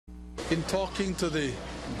In talking to the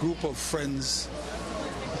group of friends,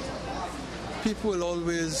 people will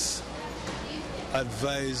always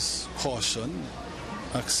advise caution,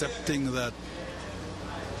 accepting that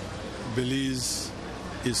Belize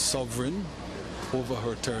is sovereign over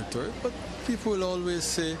her territory, but people will always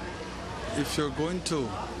say, if you're going to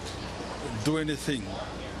do anything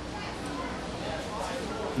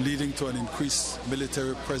leading to an increased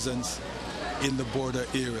military presence in the border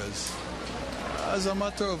areas, as a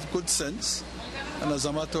matter of good sense and as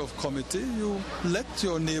a matter of comity, you let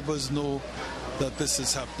your neighbors know that this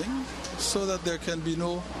is happening so that there can be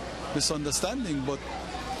no misunderstanding. But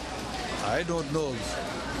I don't know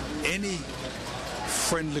of any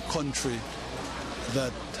friendly country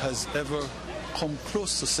that has ever come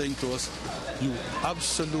close to saying to us, you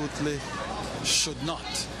absolutely should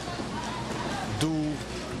not do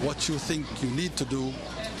what you think you need to do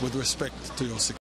with respect to your security.